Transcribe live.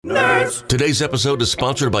Nerds! Today's episode is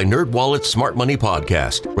sponsored by NerdWallet's Smart Money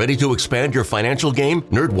Podcast. Ready to expand your financial game?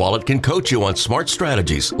 NerdWallet can coach you on smart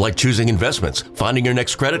strategies like choosing investments, finding your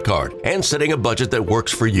next credit card, and setting a budget that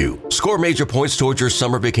works for you. Score major points towards your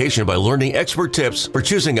summer vacation by learning expert tips for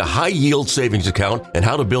choosing a high-yield savings account and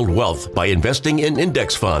how to build wealth by investing in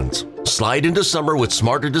index funds. Slide into summer with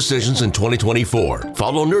smarter decisions in 2024.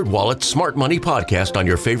 Follow NerdWallet's Smart Money Podcast on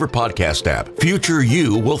your favorite podcast app. Future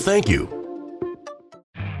you will thank you.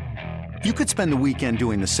 You could spend the weekend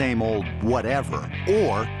doing the same old whatever,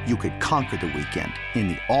 or you could conquer the weekend in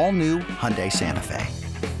the all-new Hyundai Santa Fe.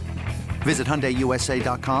 Visit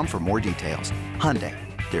HyundaiUSA.com for more details. Hyundai,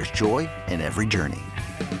 there's joy in every journey.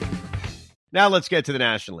 Now let's get to the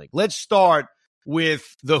National League. Let's start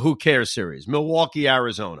with the Who Cares series, Milwaukee,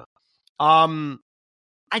 Arizona. I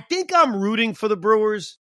think I'm rooting for the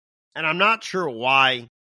Brewers, and I'm not sure why.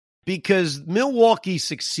 Because Milwaukee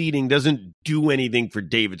succeeding doesn't do anything for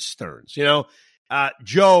David Stearns. You know,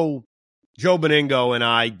 Joe Beningo and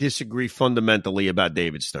I disagree fundamentally about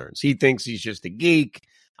David Stearns. He thinks he's just a geek.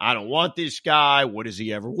 I don't want this guy. What has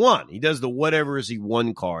he ever won? He does the whatever is he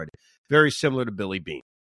won card, very similar to Billy Beane.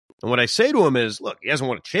 And what I say to him is, look, he hasn't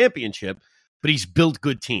won a championship, but he's built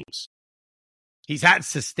good teams. He's had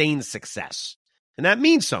sustained success. And that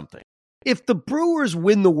means something. If the Brewers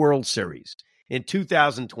win the World Series in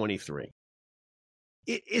 2023,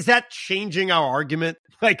 is that changing our argument?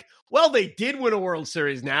 Like, well, they did win a World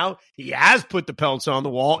Series now. He has put the pelts on the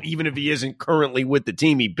wall, even if he isn't currently with the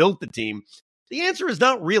team. He built the team. The answer is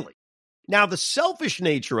not really. Now, the selfish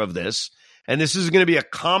nature of this, and this is going to be a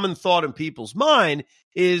common thought in people's mind,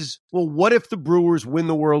 is, well, what if the Brewers win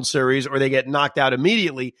the World Series or they get knocked out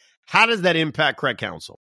immediately? How does that impact Craig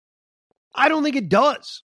Counsell? I don't think it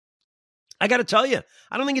does. I got to tell you,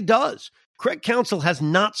 I don't think it does. Craig Counsell has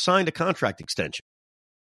not signed a contract extension.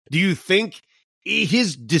 Do you think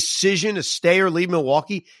his decision to stay or leave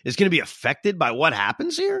Milwaukee is going to be affected by what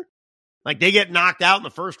happens here? Like, they get knocked out in the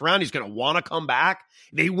first round, he's going to want to come back.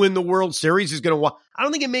 They win the World Series, he's going to want. I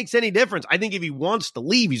don't think it makes any difference. I think if he wants to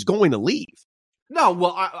leave, he's going to leave. No,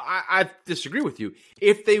 well, I disagree with you.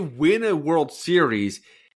 If they win a World Series,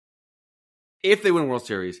 I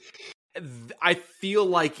feel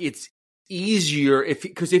like it's easier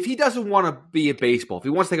because if he doesn't want to be in baseball, if he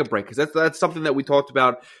wants to take a break, because that's something that we talked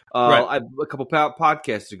about a couple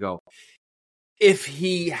podcasts ago. If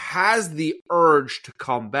he has the urge to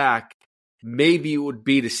come back, maybe it would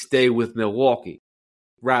be to stay with Milwaukee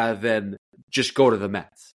rather than just go to the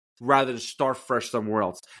Mets, rather than start fresh somewhere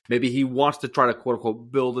else. Maybe he wants to try to quote unquote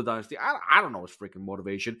build a dynasty. I don't know his freaking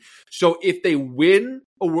motivation. So if they win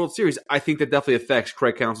a World Series, I think that definitely affects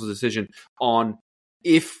Craig Counsell's decision on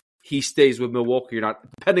if he stays with Milwaukee or not,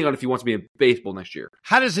 depending on if he wants to be in baseball next year.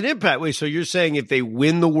 How does it impact? Wait, so you're saying if they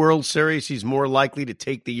win the World Series, he's more likely to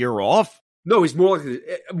take the year off? No, he's more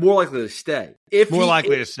likely to stay.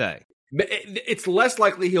 It's less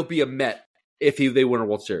likely he'll be a Met if they win a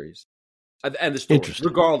World Series. And the story,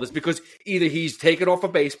 regardless, because either he's taken off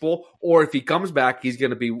of baseball or if he comes back, he's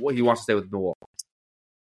going to be he wants to stay with Milwaukee.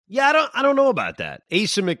 Yeah, I don't know about that.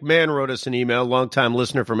 Asa McMahon wrote us an email, longtime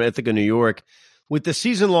listener from Ithaca, New York. With the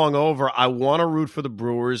season long over, I want to root for the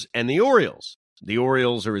Brewers and the Orioles. The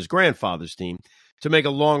Orioles are his grandfather's team to make a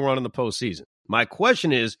long run in the postseason. My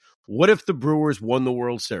question is, what if the Brewers won the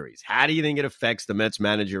World Series? How do you think it affects the Mets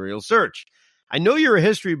managerial search? I know you're a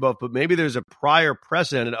history buff, but maybe there's a prior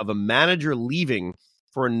precedent of a manager leaving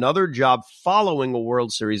for another job following a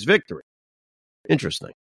World Series victory.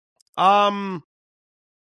 Interesting. I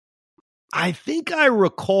think I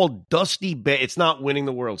recall Dusty Baker. It's not winning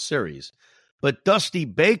the World Series, but Dusty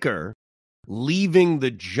Baker leaving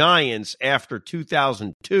the Giants after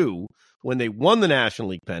 2002 when they won the National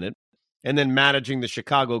League pennant and then managing the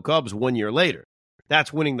Chicago Cubs 1 year later.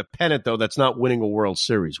 That's winning the pennant, though. That's not winning a World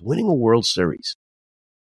Series. Winning a World Series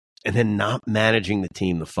and then not managing the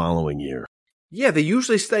team the following year. Yeah, they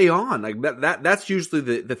usually stay on. Like that's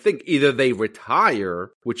usually the thing. Either they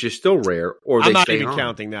retire, which is still rare, or they I'm not stay even on.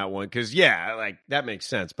 counting that one because, yeah, like that makes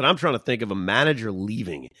sense. But I'm trying to think of a manager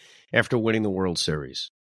leaving after winning the World Series.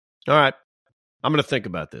 All right. I'm going to think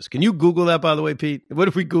about this. Can you Google that, by the way, Pete? What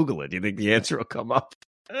if we Google it? Do you think the answer will come up?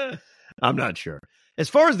 I'm not sure. As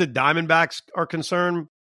far as the Diamondbacks are concerned,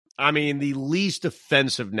 I mean, the least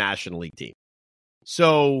offensive National League team.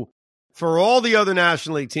 So for all the other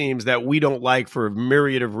National League teams that we don't like for a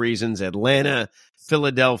myriad of reasons, Atlanta,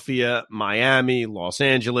 Philadelphia, Miami, Los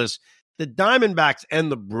Angeles, the Diamondbacks and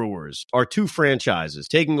the Brewers are two franchises,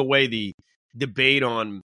 taking away the debate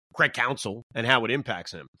on Craig Counsell and how it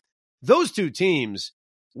impacts him. Those two teams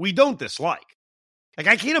we don't dislike. Like,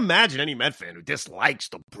 I can't imagine any Met fan who dislikes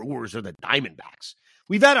the Brewers or the Diamondbacks.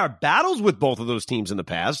 We've had our battles with both of those teams in the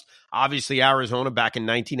past. Obviously, Arizona back in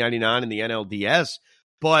 1999 in the NLDS.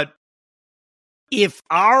 But if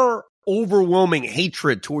our overwhelming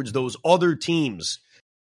hatred towards those other teams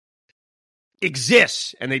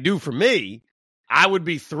exists, and they do for me, I would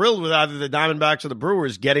be thrilled with either the Diamondbacks or the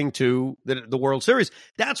Brewers getting to the World Series.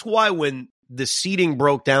 That's why when the seeding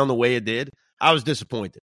broke down the way it did, I was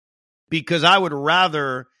disappointed. Because I would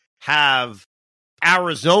rather have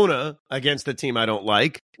Arizona against the team I don't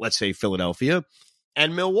like, let's say Philadelphia,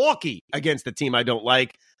 and Milwaukee against the team I don't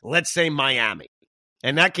like, let's say Miami.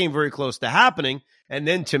 And that came very close to happening. And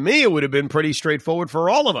then to me, it would have been pretty straightforward for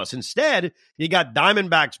all of us. Instead, you got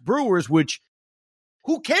Diamondbacks Brewers, which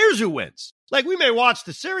who cares who wins? Like, we may watch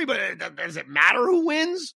the series, but does it matter who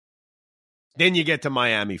wins? Then you get to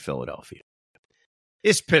Miami, Philadelphia.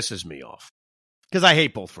 This pisses me off because I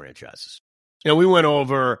hate both franchises. You know, we went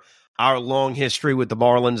over our long history with the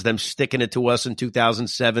Marlins, them sticking it to us in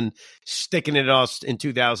 2007, sticking it to us in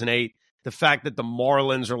 2008. The fact that the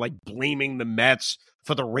Marlins are like blaming the Mets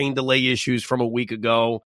for the rain delay issues from a week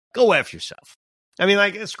ago. Go F yourself. I mean,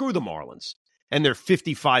 like, screw the Marlins and their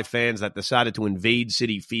 55 fans that decided to invade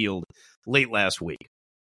Citi Field late last week.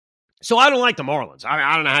 So I don't like the Marlins.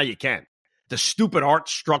 I don't know how you can. The stupid art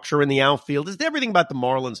structure in the outfield, everything about the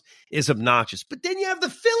Marlins is obnoxious. But then you have the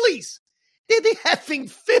Phillies. They're the effing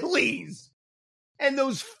Phillies. And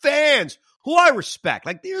those fans, who I respect.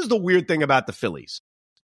 Like, here's the weird thing about the Phillies.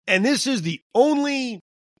 And this is the only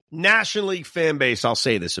National League fan base I'll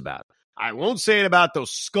say this about. I won't say it about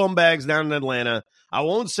those scumbags down in Atlanta. I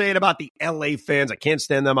won't say it about the LA fans. I can't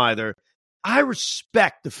stand them either. I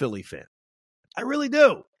respect the Philly fan. I really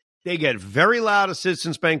do. They get very loud at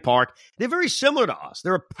Citizens Bank Park. They're very similar to us.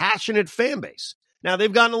 They're a passionate fan base. Now,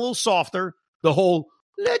 they've gotten a little softer. The whole,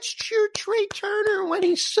 let's cheer Trey Turner when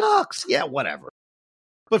he sucks. Yeah, whatever.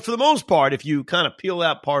 But for the most part, if you kind of peel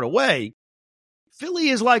that part away, Philly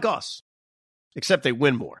is like us, except they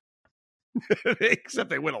win more. Except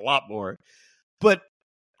they win a lot more. But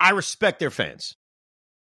I respect their fans.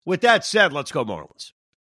 With that said, let's go Marlins.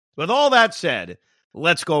 With all that said,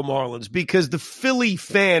 let's go Marlins, because the Philly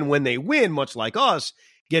fan, when they win, much like us,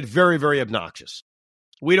 get very, very obnoxious.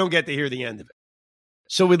 We don't get to hear the end of it.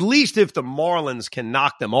 So at least if the Marlins can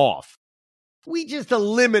knock them off, we just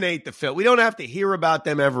eliminate the Philly. We don't have to hear about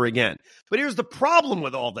them ever again. But here's the problem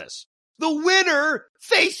with all this. The winner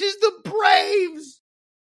faces the Braves.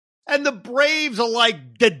 And the Braves are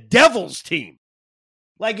like the devil's team.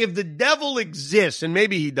 Like, if the devil exists, and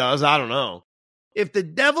maybe he does, I don't know. If the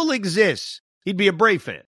devil exists, he'd be a Brave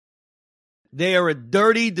fan. They are a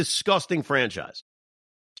dirty, disgusting franchise.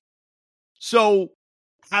 So,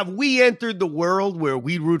 have we entered the world where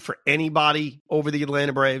we root for anybody over the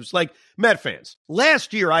Atlanta Braves? Like, Met fans.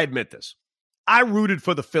 Last year, I admit this. I rooted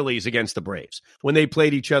for the Phillies against the Braves when they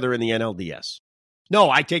played each other in the NLDS.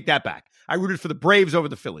 No, I take that back. I rooted for the Braves over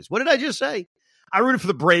the Phillies. What did I just say? I rooted for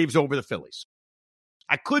the Braves over the Phillies.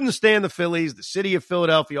 I couldn't stand the Phillies, the city of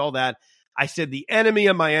Philadelphia, all that. I said the enemy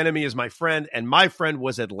of my enemy is my friend, and my friend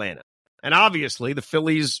was Atlanta. And obviously, the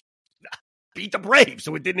Phillies beat the Braves,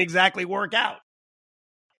 so it didn't exactly work out.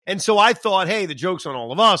 And so I thought, hey, the joke's on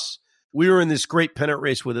all of us. We were in this great pennant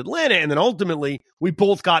race with Atlanta, and then ultimately, we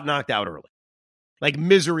both got knocked out early. Like,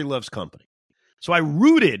 misery loves company. So I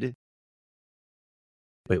rooted.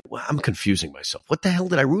 Wait, I'm confusing myself. What the hell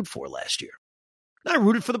did I root for last year? I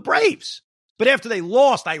rooted for the Braves. But after they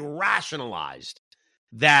lost, I rationalized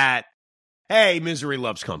that, hey, misery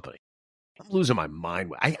loves company. I'm losing my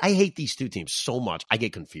mind. I hate these two teams so much, I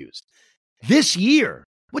get confused. This year,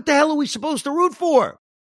 what the hell are we supposed to root for?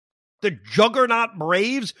 The juggernaut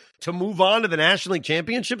Braves to move on to the National League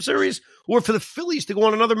Championship Series, or for the Phillies to go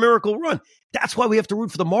on another miracle run? That's why we have to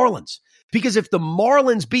root for the Marlins. Because if the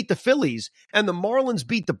Marlins beat the Phillies and the Marlins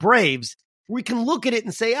beat the Braves, we can look at it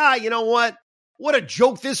and say, you know what? What a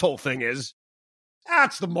joke this whole thing is.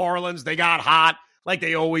 That's the Marlins. They got hot like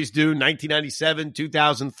they always do, 1997,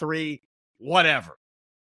 2003, whatever.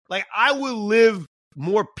 Like, I will live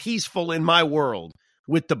more peaceful in my world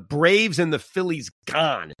with the Braves and the Phillies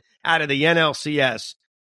gone out of the NLCS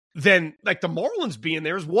than like the Marlins being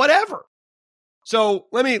there is whatever. So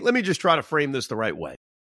let me just try to frame this the right way.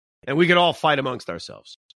 And we can all fight amongst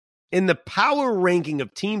ourselves. In the power ranking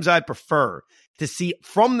of teams I'd prefer to see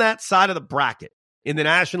from that side of the bracket in the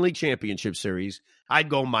National League Championship Series, I'd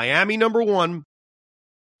go Miami number 1.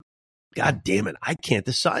 God damn it, I can't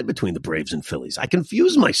decide between the Braves and Phillies. I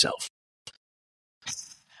confuse myself.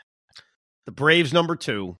 The Braves number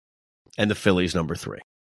 2 and the Phillies number 3.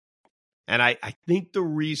 And I think the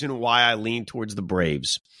reason why I lean towards the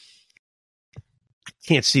Braves, I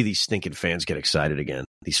can't see these stinking fans get excited again.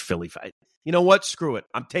 These Philly fans. You know what? Screw it.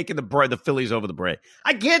 I'm taking the Phillies over the Braves.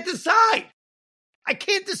 I can't decide. I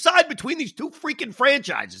can't decide between these two freaking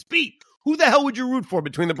franchises. Pete, who the hell would you root for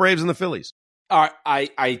between the Braves and the Phillies? All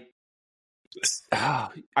right, I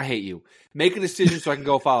hate you. Make a decision so I can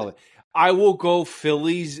go follow it. I will go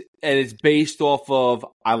Phillies, and it's based off of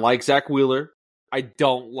I like Zach Wheeler. I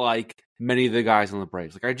don't like many of the guys on the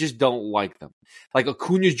Braves. Like, I just don't like them. Like,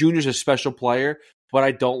 Acuna Jr. is a special player, but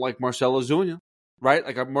I don't like Marcell Ozuna, right?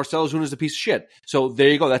 Like, Marcell Ozuna is a piece of shit. So there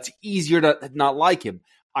you go. That's easier to not like him.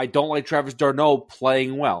 I don't like Travis d'Arnaud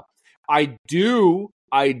playing well. I do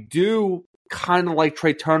kind of like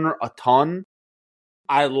Trey Turner a ton.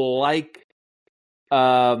 I like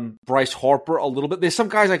Bryce Harper a little bit. There's some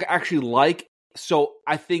guys I actually like. So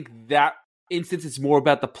I think that instance, it's more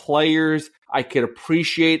about the players I can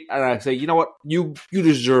appreciate. And I say, you know what? You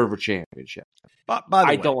deserve a championship. By the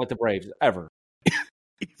way, don't like the Braves, ever.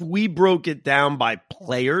 If we broke it down by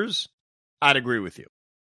players, I'd agree with you.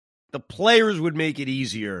 The players would make it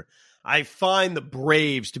easier. I find the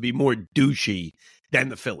Braves to be more douchey than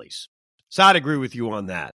the Phillies. So I'd agree with you on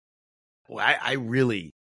that. Boy, I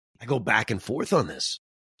go back and forth on this.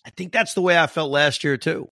 I think that's the way I felt last year,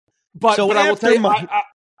 too. But I will tell you,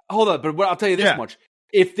 hold on, but I'll tell you this much.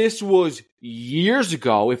 If this was years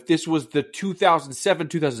ago, if this was the 2007,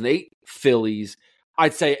 2008 Phillies,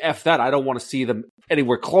 I'd say F that. I don't want to see them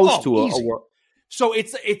anywhere close to a world. So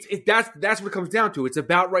that's what it comes down to. It's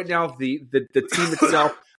about right now the team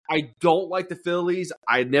itself. I don't like the Phillies.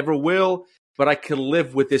 I never will, but I can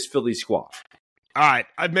live with this Phillies squad. All right,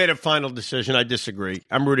 I've made a final decision. I disagree.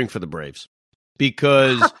 I'm rooting for the Braves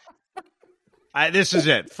because this is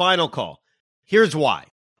it. Final call. Here's why.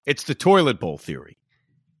 It's the toilet bowl theory.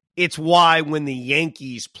 It's why when the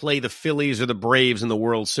Yankees play the Phillies or the Braves in the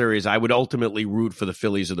World Series, I would ultimately root for the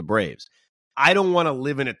Phillies or the Braves. I don't want to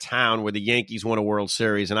live in a town where the Yankees won a World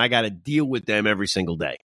Series and I got to deal with them every single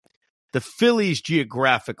day. The Phillies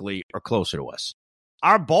geographically are closer to us.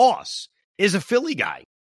 Our boss is a Philly guy.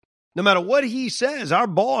 No matter what he says, our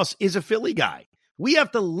boss is a Philly guy. We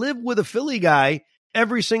have to live with a Philly guy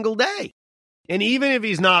every single day. And even if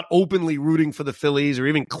he's not openly rooting for the Phillies or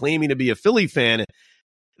even claiming to be a Philly fan,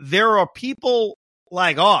 there are people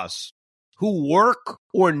like us who work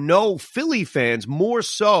or know Philly fans more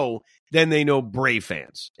so than they know Brave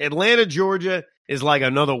fans. Atlanta, Georgia is like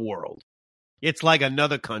another world. It's like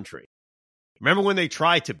another country. Remember when they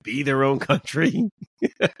tried to be their own country?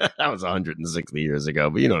 That was 160 years ago,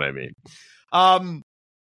 but you know what I mean.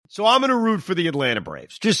 So I'm going to root for the Atlanta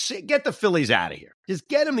Braves. Just get the Phillies out of here. Just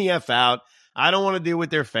get them the F out. I don't want to deal with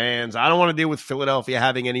their fans. I don't want to deal with Philadelphia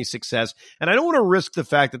having any success. And I don't want to risk the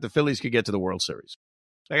fact that the Phillies could get to the World Series.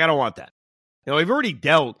 Like, I don't want that. You know, we've already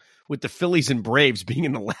dealt with the Phillies and Braves being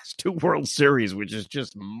in the last two World Series, which is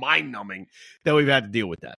just mind-numbing that we've had to deal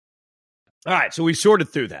with that. All right, so we sorted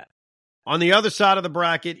through that. On the other side of the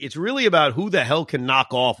bracket, it's really about who the hell can knock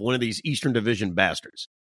off one of these Eastern Division bastards.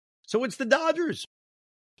 So it's the Dodgers.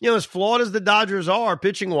 You know, as flawed as the Dodgers are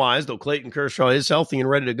pitching-wise, though Clayton Kershaw is healthy and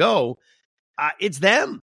ready to go, it's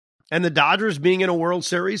them. And the Dodgers being in a World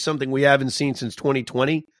Series, something we haven't seen since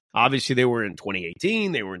 2020. Obviously, they were in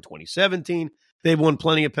 2018. They were in 2017. They've won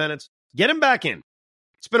plenty of pennants. Get them back in.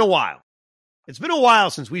 It's been a while. It's been a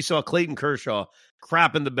while since we saw Clayton Kershaw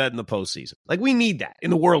crap in the bed in the postseason. Like, we need that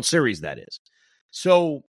in the World Series, that is.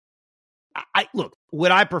 So, look,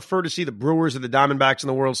 would I prefer to see the Brewers or the Diamondbacks in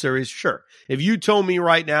the World Series? Sure. If you told me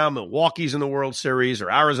right now Milwaukee's in the World Series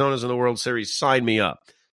or Arizona's in the World Series, sign me up.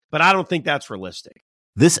 But I don't think that's realistic.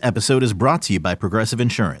 This episode is brought to you by Progressive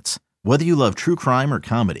Insurance. Whether you love true crime or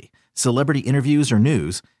comedy, celebrity interviews or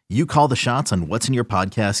news, you call the shots on what's in your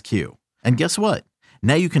podcast queue. And guess what?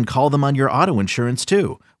 Now you can call them on your auto insurance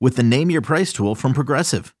too with the Name Your Price tool from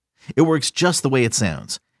Progressive. It works just the way it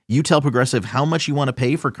sounds. You tell Progressive how much you want to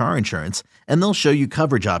pay for car insurance, and they'll show you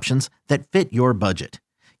coverage options that fit your budget.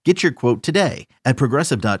 Get your quote today at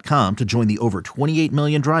Progressive.com to join the over 28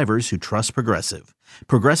 million drivers who trust Progressive.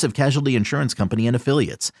 Progressive Casualty Insurance Company and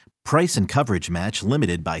Affiliates. Price and coverage match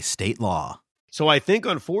limited by state law. So I think,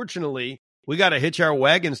 unfortunately, we got to hitch our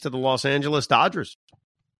wagons to the Los Angeles Dodgers.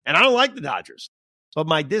 And I don't like the Dodgers, but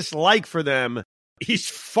my dislike for them is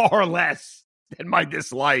far less than my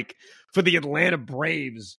dislike for the Atlanta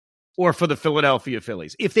Braves or for the Philadelphia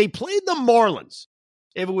Phillies. If they played the Marlins,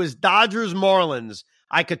 if it was Dodgers-Marlins,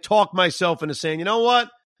 I could talk myself into saying, you know what?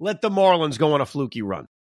 Let the Marlins go on a fluky run.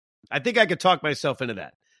 I think I could talk myself into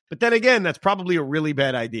that. But then again, that's probably a really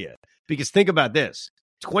bad idea. Because think about this.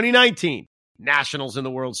 2019, Nationals in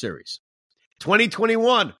the World Series.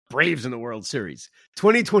 2021, Braves in the World Series.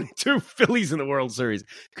 2022, Phillies in the World Series.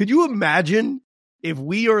 Could you imagine if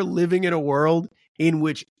we are living in a world in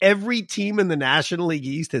which every team in the National League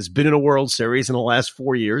East has been in a World Series in the last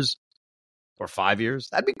 4 years or 5 years?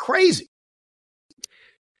 That'd be crazy.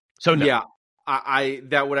 So no. Yeah, I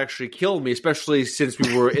that would actually kill me, especially since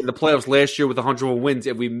we were in the playoffs last year with 101 wins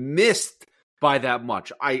and we missed by that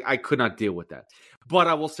much. I could not deal with that. But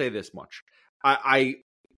I will say this much. The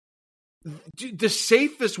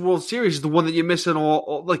safest World Series is the one that you miss in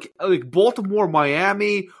all like Baltimore,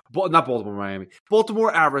 Miami, not Baltimore, Miami,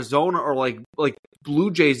 Baltimore, Arizona, or like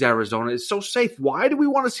Blue Jays, Arizona is so safe. Why do we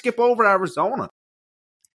want to skip over Arizona?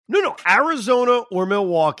 No, Arizona or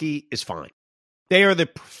Milwaukee is fine. They are the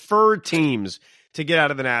preferred teams to get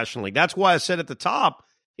out of the National League. That's why I said at the top,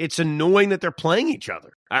 it's annoying that they're playing each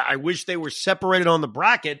other. I wish they were separated on the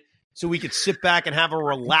bracket so we could sit back and have a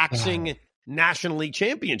relaxing National League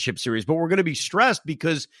Championship Series. But we're going to be stressed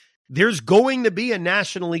because there's going to be a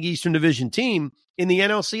National League Eastern Division team in the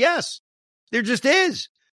NLCS. There just is,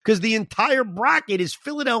 because the entire bracket is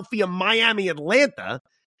Philadelphia, Miami, Atlanta.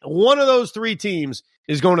 One of those three teams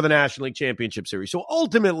is going to the National League Championship Series. So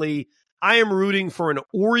ultimately, I am rooting for an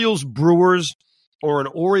Orioles-Brewers or an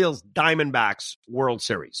Orioles-Diamondbacks World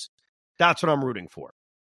Series. That's what I'm rooting for.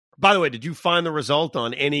 By the way, did you find the result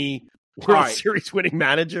on any World Series winning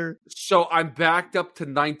manager? So I'm backed up to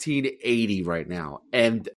 1980 right now.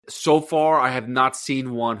 And so far, I have not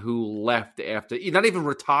seen one who left after, not even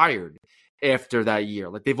retired after that year.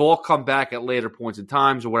 Like, they've all come back at later points in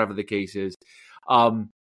times or whatever the case is. It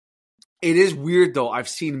is weird, though. I've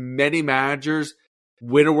seen many managers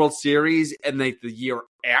win a World Series and the year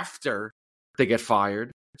after they get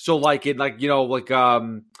fired. So who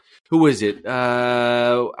is it?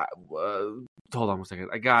 Hold on 1 second.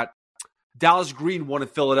 I got Dallas Green won in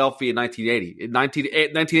Philadelphia in 1980.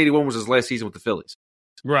 1981 was his last season with the Phillies.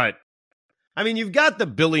 Right. I mean, you've got the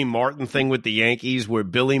Billy Martin thing with the Yankees where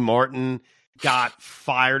Billy Martin got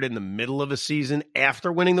fired in the middle of a season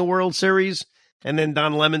after winning the World Series, and then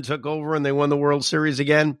Don Lemon took over and they won the World Series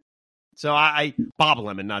again. So Bob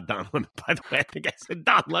Lemon, not Don Lemon, by the way. I think I said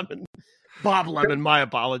Don Lemon. Bob Lemon, my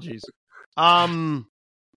apologies.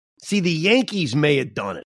 See, the Yankees may have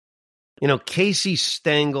done it. Casey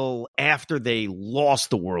Stengel, after they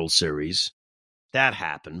lost the World Series, that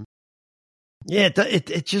happened. Yeah,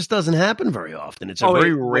 it just doesn't happen very often. It's a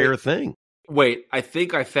very rare thing. Wait, I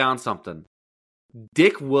think I found something.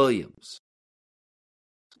 Dick Williams,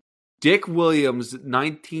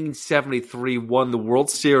 1973, won the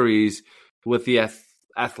World Series with the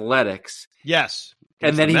Athletics. Yes.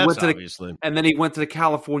 And then he went to the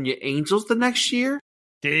California Angels the next year.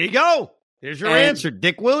 There you go. There's your answer,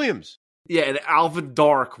 Dick Williams. Yeah, and Alvin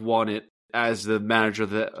Dark won it as the manager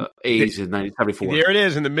of the A's in 1974. There it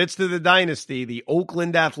is. In the midst of the dynasty, the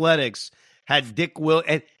Oakland Athletics had Dick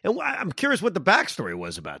Williams. And I'm curious what the backstory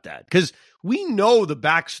was about that, because we know the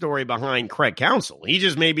backstory behind Craig Counsell. He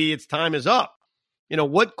just, maybe its time is up.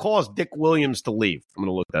 What caused Dick Williams to leave? I'm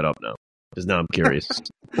going to look that up now, because now I'm curious.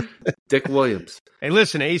 Dick Williams. Hey,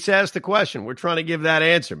 listen, Ace asked the question. We're trying to give that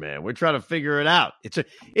answer, man. We're trying to figure it out.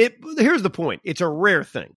 Here's the point. It's a rare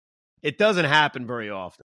thing. It doesn't happen very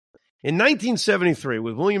often. In 1973,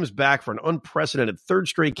 with Williams back for an unprecedented third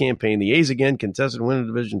straight campaign, the A's again contested to win the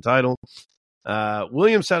division title.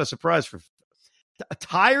 Williams had a surprise for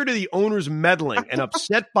tired of the owner's meddling and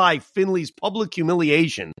upset by Finley's public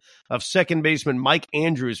humiliation of second baseman Mike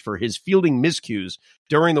Andrews for his fielding miscues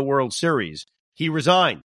during the World Series. He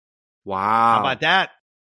resigned. Wow. How about that?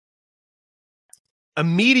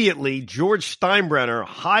 Immediately, George Steinbrenner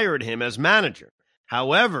hired him as manager.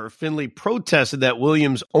 However, Finley protested that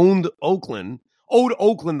Williams owed Oakland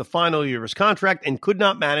the final year of his contract and could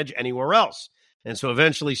not manage anywhere else. And so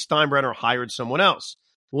eventually Steinbrenner hired someone else.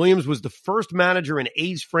 Williams was the first manager in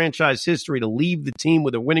A's franchise history to leave the team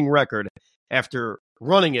with a winning record after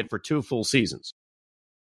running it for 2 full seasons.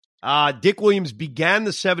 Dick Williams began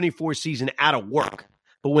the 74 season out of work,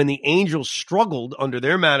 but when the Angels struggled under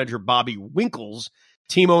their manager Bobby Winkles,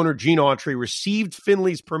 team owner Gene Autry received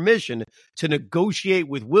Finley's permission to negotiate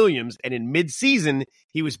with Williams, and in mid-season,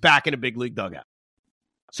 he was back in a big league dugout.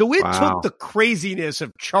 So it took the craziness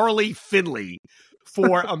of Charlie Finley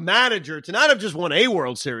for a manager to not have just won a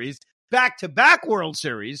World Series, back-to-back World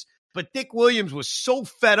Series, but Dick Williams was so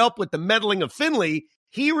fed up with the meddling of Finley,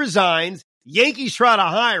 he resigns, Yankees try to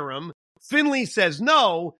hire him, Finley says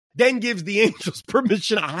no, then gives the Angels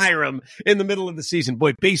permission to hire him in the middle of the season.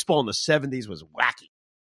 Boy, baseball in the 70s was wacky.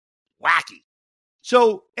 Wacky.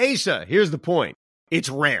 So, Asa, here's the point. It's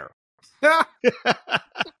rare.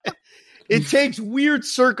 It takes weird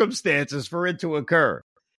circumstances for it to occur.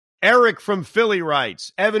 Eric from Philly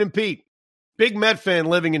writes, Evan and Pete, big Met fan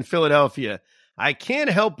living in Philadelphia. I can't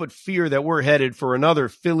help but fear that we're headed for another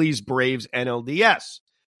Phillies-Braves NLDS.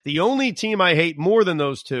 The only team I hate more than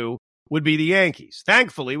those two would be the Yankees.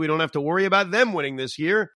 Thankfully, we don't have to worry about them winning this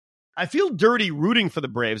year. I feel dirty rooting for the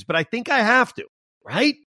Braves, but I think I have to,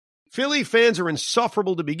 right? Philly fans are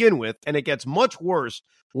insufferable to begin with, and it gets much worse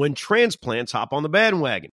when transplants hop on the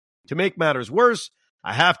bandwagon. To make matters worse,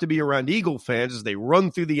 I have to be around Eagle fans as they run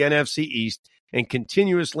through the NFC East and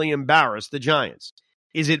continuously embarrass the Giants.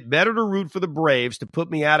 Is it better to root for the Braves to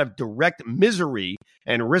put me out of direct misery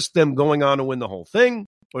and risk them going on to win the whole thing?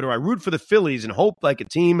 Or do I root for the Phillies and hope like a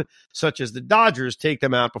team such as the Dodgers take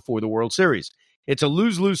them out before the World Series? It's a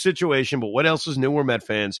lose-lose situation, but what else is new? We're Met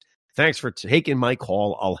fans. Thanks for taking my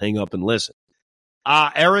call. I'll hang up and listen.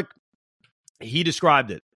 Eric, he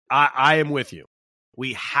described it. I am with you.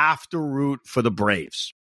 We have to root for the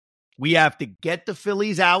Braves. We have to get the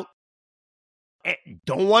Phillies out.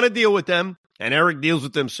 Don't want to deal with them. And Eric deals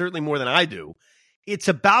with them certainly more than I do. It's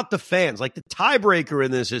about the fans. Like the tiebreaker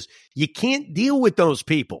in this is you can't deal with those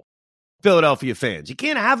people, Philadelphia fans. You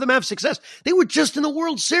can't have them have success. They were just in the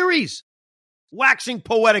World Series, waxing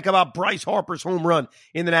poetic about Bryce Harper's home run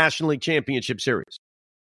in the National League Championship Series.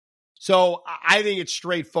 So I think it's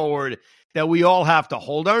straightforward that we all have to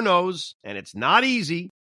hold our nose, and it's not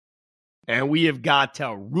easy, and we have got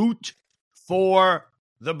to root for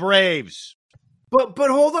the Braves. But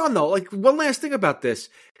hold on, though. Like, one last thing about this,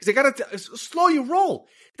 because I got to slow your roll.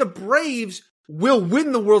 The Braves will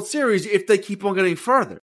win the World Series if they keep on getting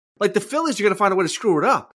further. Like, the Phillies are going to find a way to screw it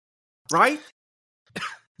up, right?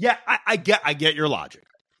 Yeah, I get your logic.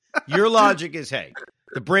 Your logic is, hey,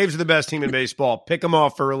 the Braves are the best team in baseball. Pick them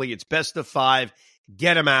off early. It's best of 5.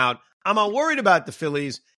 Get them out. I'm not worried about the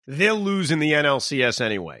Phillies. They'll lose in the NLCS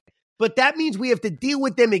anyway. But that means we have to deal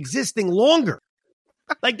with them existing longer.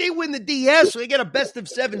 Like they win the DS, so they get a best of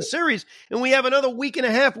 7 series, and we have another week and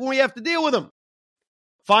a half when we have to deal with them.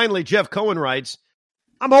 Finally, Jeff Cohen writes,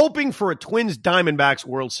 I'm hoping for a Twins Diamondbacks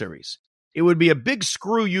World Series. It would be a big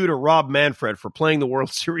screw you to Rob Manfred for playing the World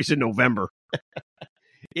Series in November.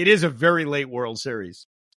 It is a very late World Series.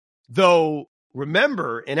 Though,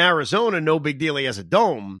 remember, in Arizona, no big deal, he has a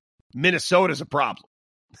dome. Minnesota's a problem.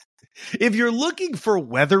 If you're looking for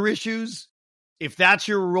weather issues, if that's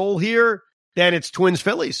your role here, then it's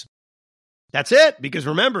Twins-Phillies. That's it, because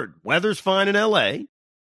remember, weather's fine in L.A.,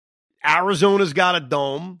 Arizona's got a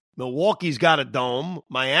dome, Milwaukee's got a dome,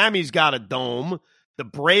 Miami's got a dome, the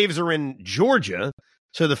Braves are in Georgia,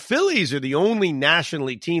 so the Phillies are the only National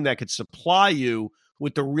League team that could supply you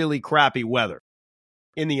with the really crappy weather.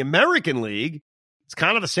 In the American League, it's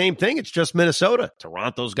kind of the same thing. It's just Minnesota.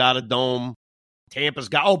 Toronto's got a dome. Tampa's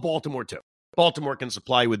got, Baltimore too. Baltimore can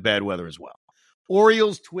supply you with bad weather as well.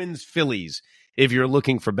 Orioles, Twins, Phillies, if you're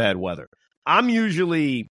looking for bad weather. I'm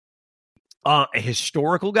usually a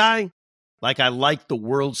historical guy. Like I like the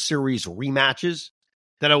World Series rematches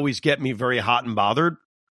that always get me very hot and bothered.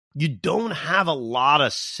 You don't have a lot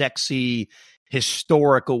of sexy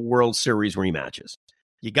historical World Series rematches.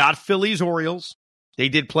 You got Phillies, Orioles. They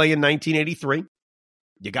did play in 1983.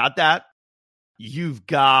 You got that. You've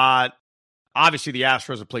got, obviously the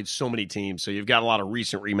Astros have played so many teams, so you've got a lot of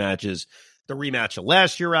recent rematches. The rematch of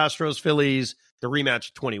last year, Astros-Phillies. The rematch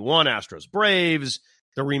of 21, Astros-Braves.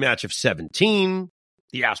 The rematch of 17,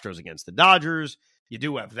 the Astros against the Dodgers. You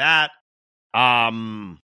do have that.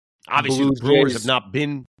 Obviously, the Brewers have not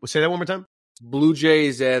been. Say that one more time. Blue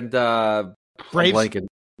Jays and Braves.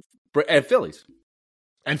 And Phillies.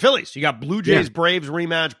 And Phillies. You got Blue Jays, Braves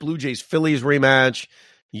rematch, Blue Jays, Phillies rematch.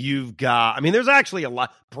 You've got, there's actually a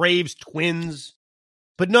lot. Braves, Twins.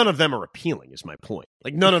 But none of them are appealing, is my point.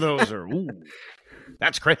 Like, none of those are, ooh,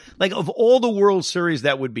 that's crazy. Like, of all the World Series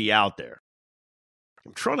that would be out there,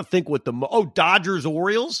 I'm trying to think what Dodgers,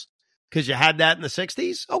 Orioles, because you had that in the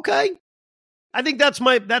 60s? Okay. I think that's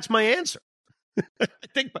my answer. I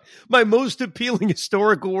think my most appealing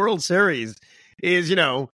historical World Series is,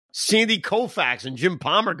 Sandy Koufax and Jim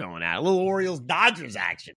Palmer going at it. A little Orioles-Dodgers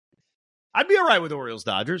action. I'd be all right with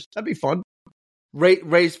Orioles-Dodgers. That'd be fun.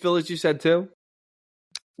 Rays, Phillies, you said too?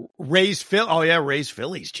 Rays, Phillies. Oh, yeah, Rays,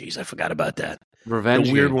 Phillies. Jeez, I forgot about that. Revenge.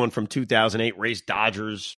 The weird one from 2008, Rays,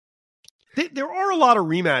 Dodgers. There are a lot of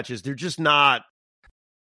rematches. They're just not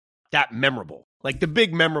that memorable. Like the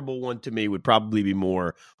big memorable one to me would probably be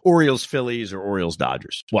more Orioles Phillies or Orioles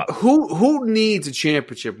Dodgers. What? Who needs a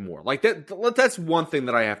championship more? Like that's one thing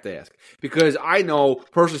that I have to ask, because I know,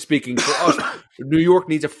 personally speaking, for us, New York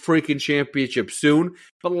needs a freaking championship soon.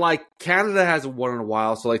 But like Canada hasn't won in a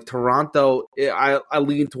while, so like Toronto, I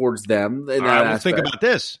lean towards them. In that aspect.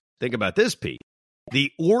 Think about this, Pete.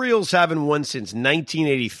 The Orioles haven't won since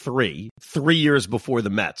 1983, 3 years before the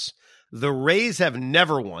Mets. The Rays have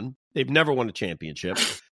never won They've never won a championship.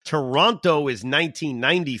 Toronto is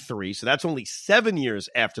 1993, so that's only 7 years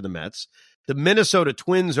after the Mets. The Minnesota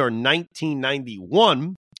Twins are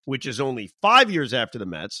 1991, which is only 5 years after the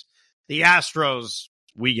Mets. The Astros,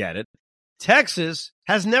 we get it. Texas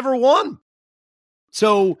has never won.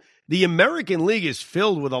 So the American League is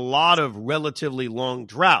filled with a lot of relatively long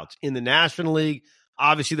droughts. In the National League,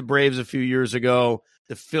 obviously the Braves a few years ago,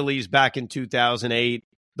 the Phillies back in 2008,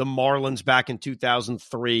 the Marlins back in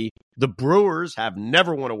 2003. The Brewers have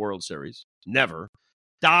never won a World Series. Never.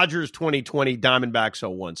 Dodgers 2020, Diamondbacks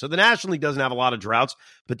 01. So the National League doesn't have a lot of droughts,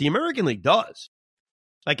 but the American League does.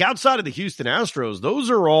 Like outside of the Houston Astros, those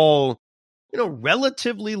are all,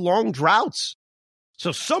 relatively long droughts.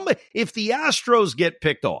 So if the Astros get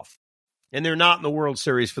picked off and they're not in the World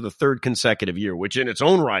Series for the third consecutive year, which in its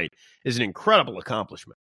own right is an incredible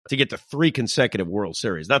accomplishment to get to 3 consecutive World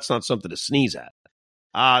Series. That's not something to sneeze at.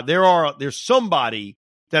 There's somebody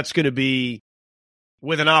that's going to be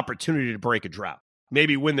with an opportunity to break a drought,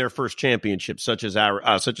 maybe win their first championship, such as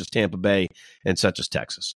Tampa Bay and such as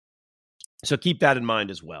Texas. So keep that in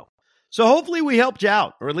mind as well. So hopefully we helped you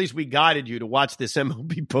out, or at least we guided you to watch this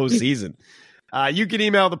MLB postseason. You can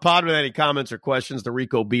email the pod with any comments or questions to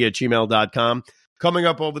ricob@gmail.com. Coming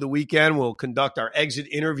up over the weekend, we'll conduct our exit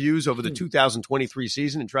interviews over the 2023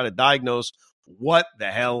 season and try to diagnose what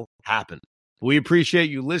the hell happened. We appreciate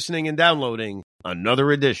you listening and downloading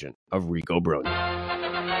another edition of Rico Brony.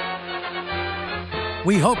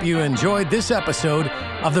 We hope you enjoyed this episode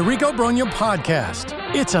of the Rico Brogna podcast.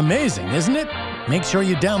 It's amazing, isn't it? Make sure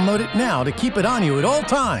you download it now to keep it on you at all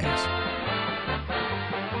times.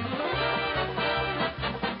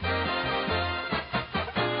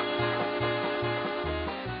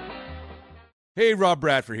 Hey, Rob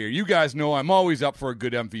Bradford here. You guys know I'm always up for a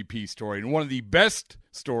good MVP story, and one of the best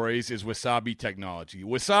stories is Wasabi Technology.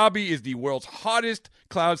 Wasabi is the world's hottest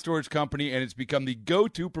cloud storage company, and it's become the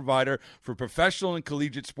go-to provider for professional and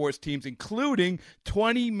collegiate sports teams, including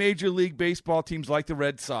 20 Major League Baseball teams like the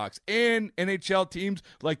Red Sox and NHL teams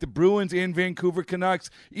like the Bruins and Vancouver Canucks.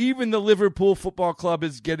 Even the Liverpool Football Club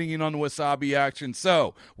is getting in on the Wasabi action.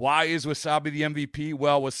 So, why is Wasabi the MVP?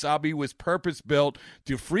 Well, Wasabi was purpose-built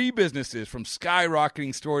to free businesses from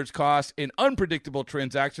skyrocketing storage costs and unpredictable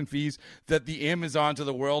transaction fees that the Amazons of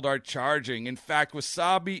the world are charging. In fact,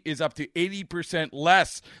 Wasabi is up to 80%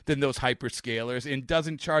 less than those hyperscalers and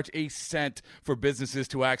doesn't charge a cent for businesses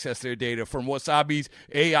to access their data. From Wasabi's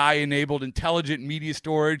AI-enabled intelligent media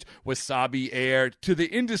storage, Wasabi Air, to the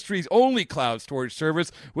industry's only cloud storage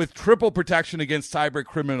service with triple protection against cyber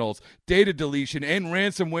criminals, data deletion, and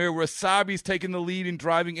ransomware, Wasabi's taken the lead in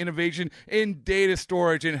driving innovation in data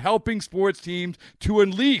storage and helping sports teams to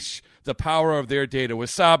unleash the power of their data.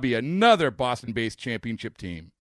 Wasabi, another Boston-based championship team.